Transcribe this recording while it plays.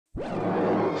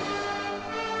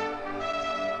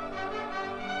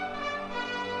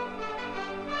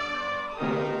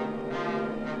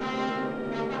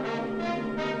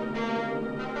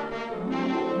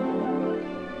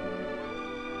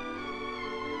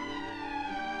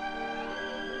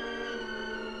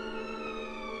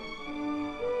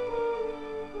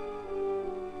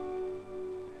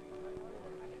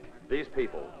These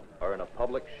people are in a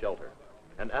public shelter.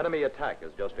 An enemy attack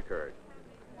has just occurred.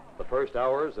 The first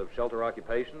hours of shelter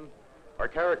occupation are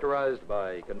characterized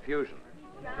by confusion,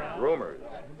 rumors,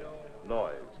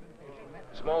 noise.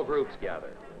 Small groups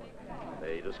gather.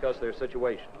 They discuss their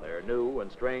situation, their new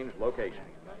and strange location.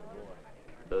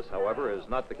 This, however, is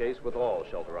not the case with all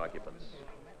shelter occupants.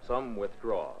 Some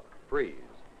withdraw, freeze,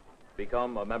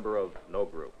 become a member of no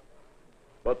group.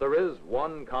 But there is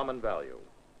one common value,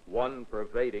 one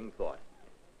pervading thought: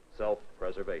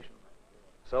 self-preservation,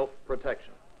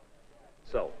 self-protection,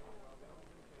 self.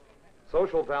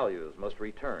 Social values must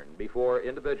return before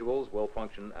individuals will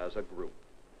function as a group.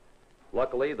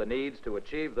 Luckily, the needs to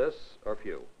achieve this are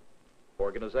few: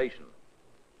 organization,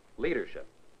 leadership,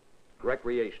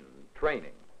 recreation,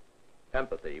 training,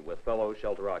 empathy with fellow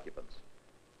shelter occupants.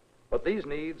 But these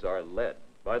needs are led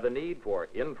by the need for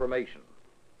information.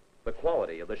 The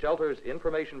quality of the shelter's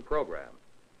information program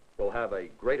will have a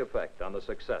great effect on the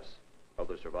success of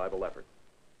the survival effort.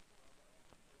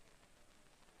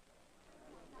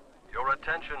 Your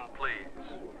attention, please.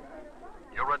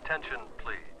 Your attention,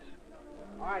 please.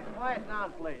 All right, quiet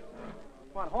down, please.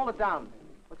 Come on, hold it down.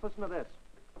 Let's listen to this.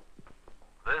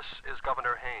 This is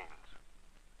Governor Haynes.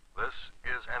 This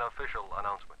is an official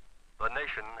announcement. The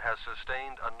nation has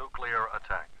sustained a nuclear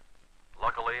attack.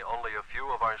 Luckily, only a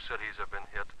few of our cities have been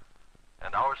hit,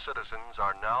 and our citizens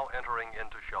are now entering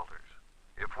into shelters.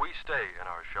 If we stay in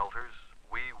our shelters,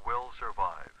 we will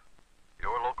survive.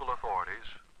 Your local authorities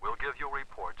will give you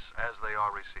reports as they are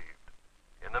received.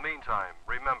 In the meantime,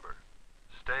 remember,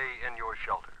 stay in your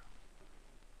shelter.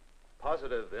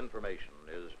 Positive information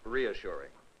is reassuring.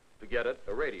 To get it,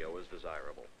 a radio is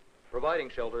desirable.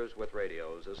 Providing shelters with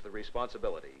radios is the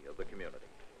responsibility of the community.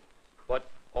 But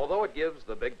although it gives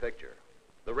the big picture,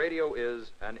 the radio is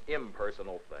an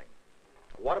impersonal thing.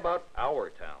 What about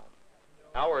our town,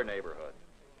 our neighborhood,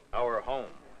 our home?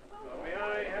 May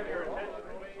I have your attention,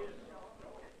 please?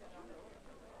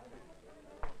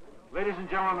 Ladies and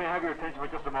gentlemen, may I have your attention for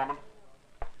just a moment?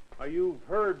 You've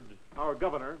heard our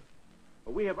governor.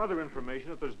 We have other information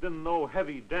that there's been no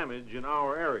heavy damage in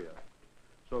our area.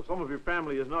 So if some of your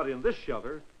family is not in this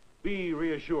shelter, be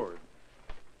reassured.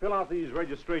 Fill out these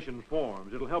registration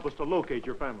forms. It'll help us to locate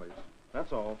your families.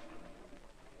 That's all.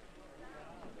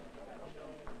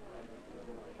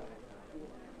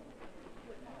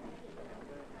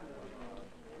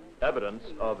 Evidence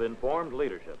of informed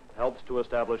leadership helps to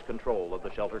establish control of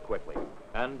the shelter quickly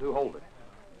and to hold it.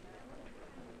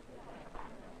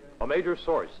 A major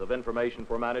source of information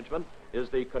for management is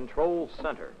the control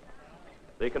center.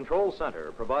 The control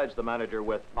center provides the manager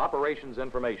with operations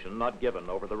information not given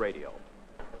over the radio.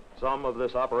 Some of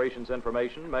this operations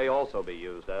information may also be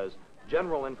used as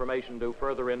general information to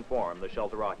further inform the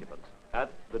shelter occupants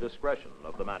at the discretion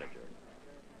of the manager.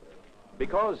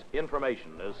 Because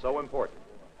information is so important,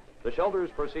 the shelter's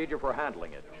procedure for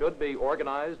handling it should be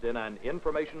organized in an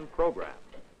information program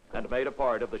and made a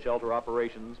part of the shelter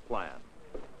operations plan.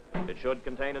 It should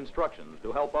contain instructions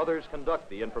to help others conduct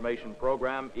the information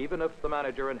program even if the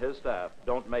manager and his staff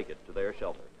don't make it to their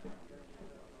shelter.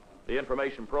 The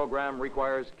information program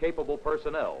requires capable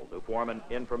personnel to form an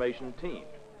information team.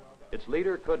 Its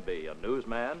leader could be a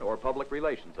newsman or public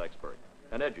relations expert,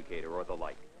 an educator or the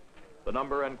like. The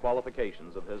number and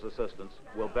qualifications of his assistants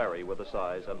will vary with the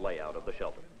size and layout of the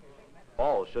shelter.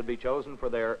 All should be chosen for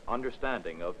their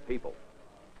understanding of people.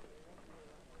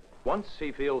 Once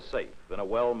he feels safe in a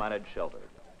well-managed shelter,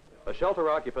 a shelter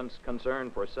occupant's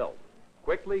concern for self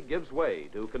quickly gives way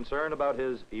to concern about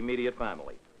his immediate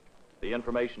family. The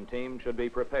information team should be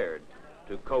prepared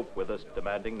to cope with this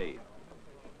demanding need.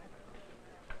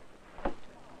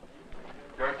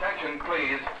 Your attention,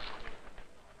 please.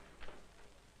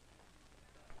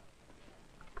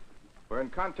 We're in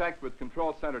contact with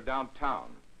Control Center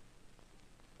downtown.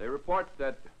 They report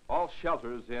that all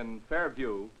shelters in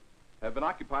Fairview have been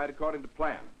occupied according to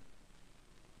plan.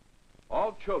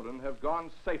 All children have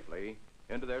gone safely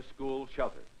into their school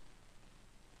shelters.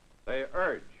 They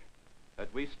urge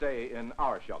that we stay in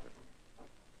our shelter.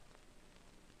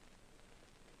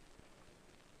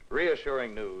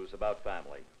 Reassuring news about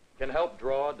family can help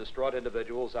draw distraught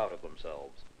individuals out of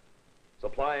themselves.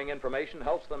 Supplying information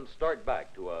helps them start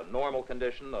back to a normal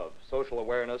condition of social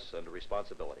awareness and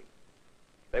responsibility.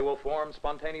 They will form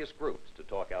spontaneous groups to to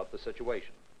talk out the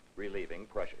situation, relieving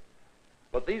pressure.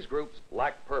 But these groups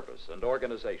lack purpose and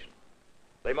organization.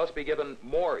 They must be given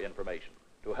more information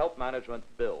to help management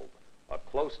build a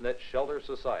close-knit shelter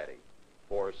society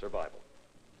for survival.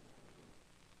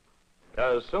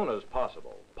 As soon as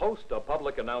possible, post a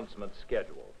public announcement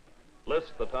schedule.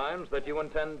 List the times that you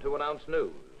intend to announce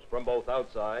news from both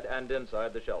outside and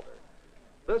inside the shelter.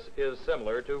 This is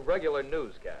similar to regular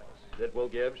newscasts. It will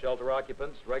give shelter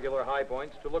occupants regular high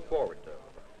points to look forward to.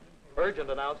 Urgent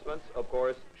announcements, of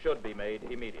course, should be made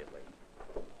immediately.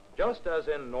 Just as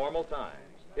in normal times,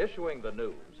 issuing the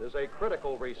news is a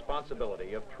critical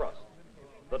responsibility of trust.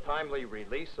 The timely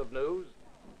release of news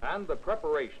and the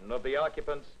preparation of the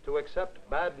occupants to accept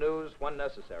bad news when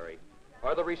necessary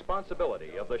are the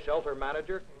responsibility of the shelter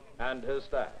manager and his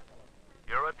staff.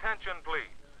 Your attention,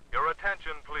 please. Your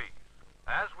attention, please.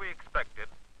 As we expected,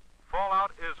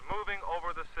 fallout is moving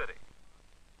over the city.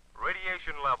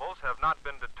 Radiation levels have not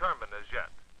been determined as yet.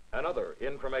 Another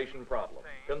information problem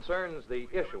concerns the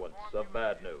issuance of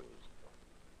bad news.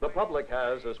 The public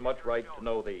has as much right to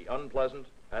know the unpleasant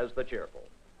as the cheerful.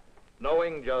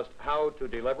 Knowing just how to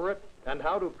deliver it and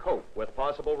how to cope with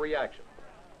possible reaction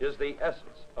is the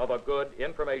essence of a good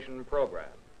information program.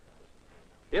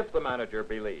 If the manager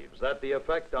believes that the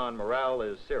effect on morale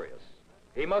is serious,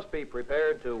 he must be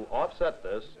prepared to offset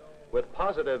this with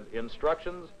positive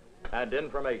instructions and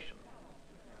information.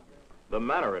 The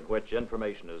manner in which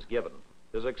information is given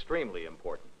is extremely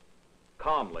important.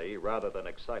 Calmly rather than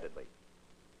excitedly.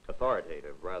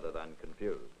 Authoritative rather than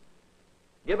confused.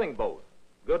 Giving both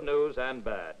good news and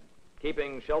bad.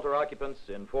 Keeping shelter occupants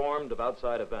informed of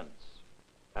outside events.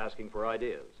 Asking for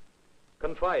ideas.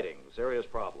 Confiding serious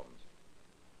problems.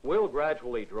 Will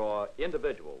gradually draw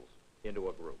individuals into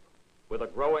a group with a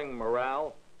growing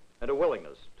morale and a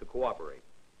willingness to cooperate.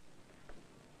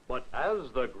 But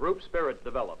as the group spirit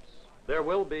develops, there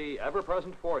will be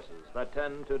ever-present forces that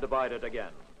tend to divide it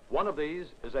again. One of these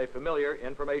is a familiar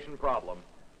information problem,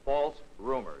 false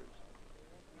rumors.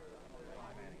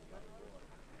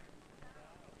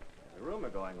 There's a rumor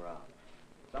going around.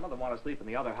 Some of them want to sleep in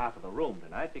the other half of the room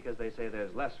tonight because they say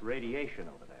there's less radiation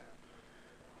over there.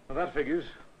 Well, that figures.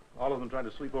 All of them tried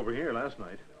to sleep over here last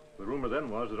night. The rumor then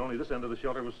was that only this end of the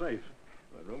shelter was safe.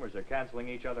 The rumors are canceling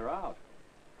each other out.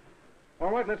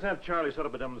 All right, let's have Charlie set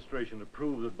up a demonstration to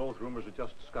prove that both rumors are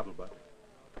just scuttlebutt.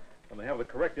 When they have the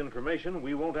correct information,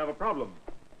 we won't have a problem.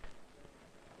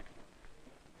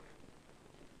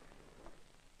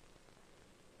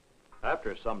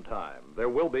 After some time, there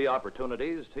will be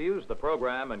opportunities to use the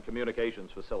program and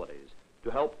communications facilities to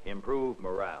help improve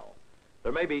morale.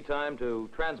 There may be time to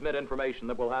transmit information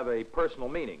that will have a personal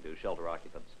meaning to shelter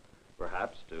occupants,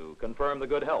 perhaps to confirm the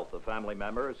good health of family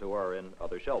members who are in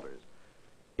other shelters.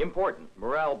 Important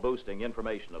morale-boosting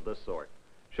information of this sort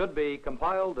should be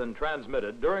compiled and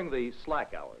transmitted during the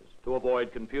slack hours to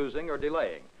avoid confusing or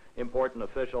delaying important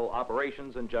official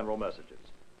operations and general messages.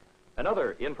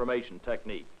 Another information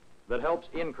technique that helps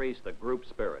increase the group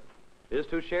spirit is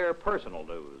to share personal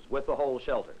news with the whole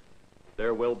shelter.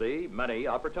 There will be many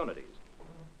opportunities.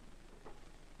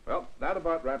 Well, that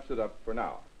about wraps it up for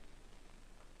now.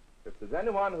 If there's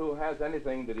anyone who has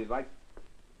anything that he'd like...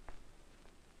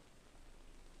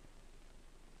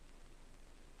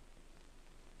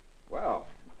 Well,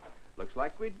 looks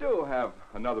like we do have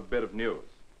another bit of news.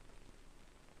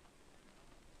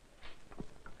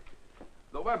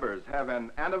 The Webbers have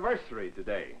an anniversary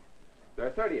today. Their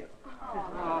 30th.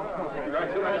 Oh.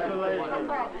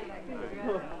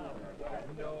 Congratulations.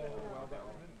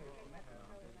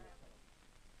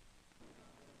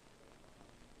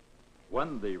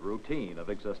 When the routine of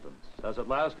existence has at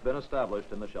last been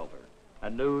established in the shelter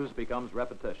and news becomes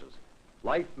repetitious,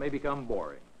 life may become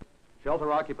boring.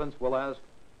 Shelter occupants will ask,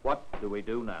 what do we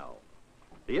do now?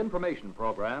 The information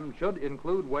program should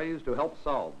include ways to help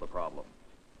solve the problem.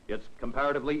 It's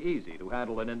comparatively easy to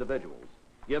handle in individuals.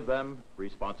 Give them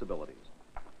responsibilities.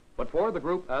 But for the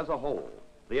group as a whole,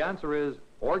 the answer is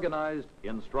organized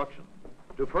instruction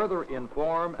to further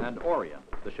inform and orient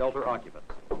the shelter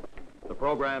occupants. The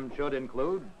program should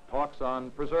include talks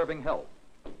on preserving health,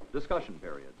 discussion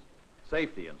periods,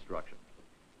 safety instruction,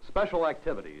 special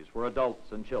activities for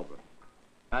adults and children,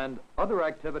 and other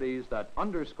activities that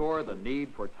underscore the need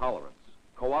for tolerance,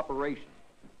 cooperation,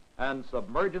 and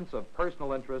submergence of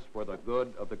personal interest for the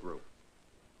good of the group.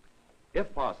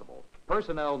 If possible,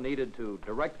 personnel needed to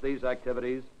direct these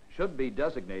activities should be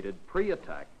designated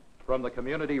pre-attack from the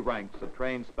community ranks of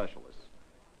trained specialists.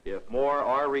 If more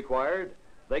are required,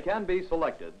 they can be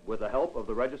selected with the help of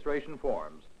the registration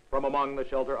forms from among the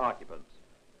shelter occupants,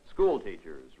 school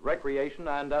teachers, recreation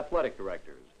and athletic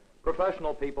directors,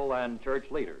 professional people, and church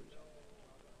leaders.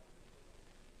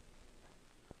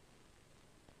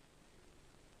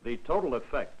 The total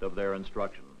effect of their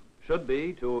instruction should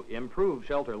be to improve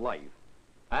shelter life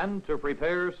and to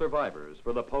prepare survivors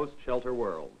for the post-shelter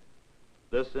world.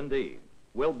 This, indeed,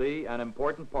 will be an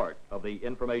important part of the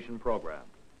information program,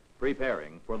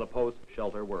 preparing for the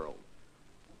post-shelter world.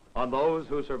 On those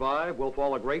who survive will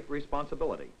fall a great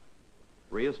responsibility,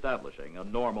 reestablishing a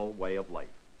normal way of life.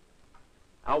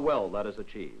 How well that is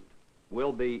achieved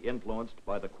will be influenced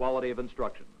by the quality of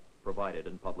instruction provided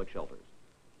in public shelters.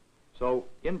 So,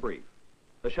 in brief,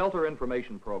 the Shelter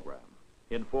Information Program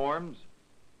informs,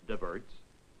 diverts,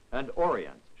 and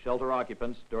orients shelter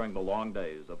occupants during the long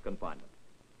days of confinement.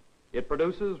 It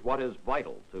produces what is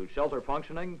vital to shelter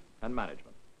functioning and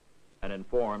management, an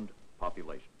informed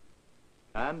population.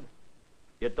 And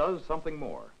it does something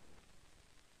more.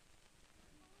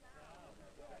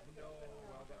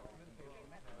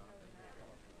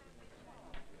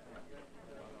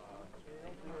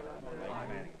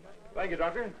 Thank you,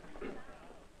 Doctor.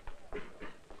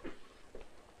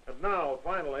 And now,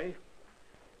 finally,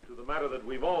 to the matter that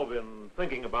we've all been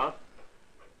thinking about.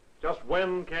 Just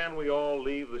when can we all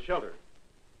leave the shelter?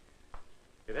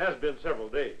 It has been several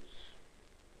days.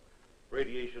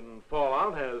 Radiation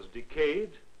fallout has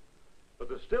decayed, but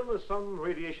there still is some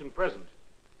radiation present.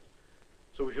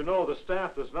 So as you know, the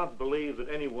staff does not believe that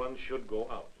anyone should go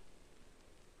out.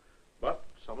 But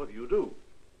some of you do.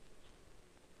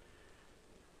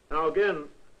 Now again,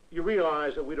 you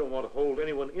realize that we don't want to hold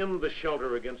anyone in the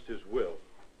shelter against his will.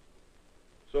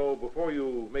 So before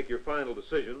you make your final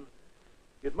decision,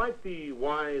 it might be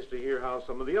wise to hear how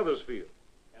some of the others feel.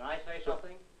 Can I say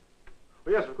something?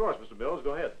 Well, yes, of course, Mr. Mills.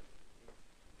 Go ahead.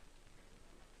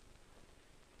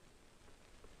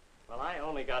 Well, I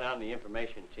only got on the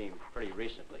information team pretty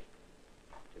recently.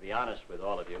 To be honest with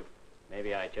all of you,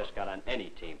 maybe I just got on any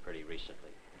team pretty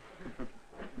recently.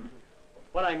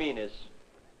 What I mean is,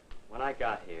 when I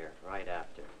got here right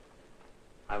after,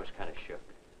 I was kind of shook.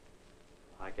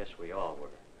 I guess we all were.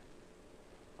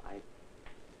 I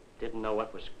didn't know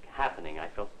what was happening. I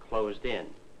felt closed in.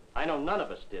 I know none of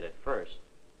us did at first,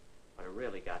 but it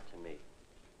really got to me.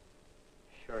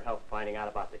 Sure helped finding out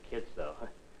about the kids, though.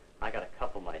 I got a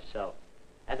couple myself,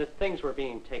 and that things were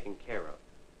being taken care of.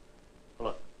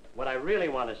 Look, what I really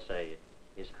want to say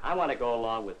is I want to go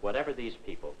along with whatever these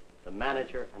people, the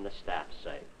manager and the staff,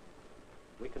 say.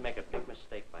 We can make a big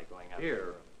mistake by going out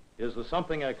Here is the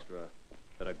something extra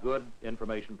that a good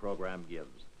information program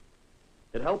gives.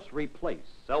 It helps replace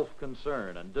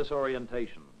self-concern and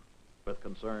disorientation with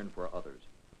concern for others,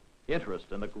 interest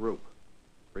in the group,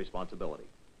 responsibility.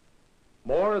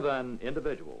 More than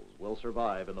individuals will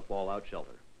survive in the fallout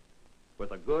shelter.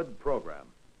 With a good program,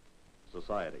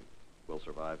 society will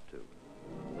survive too.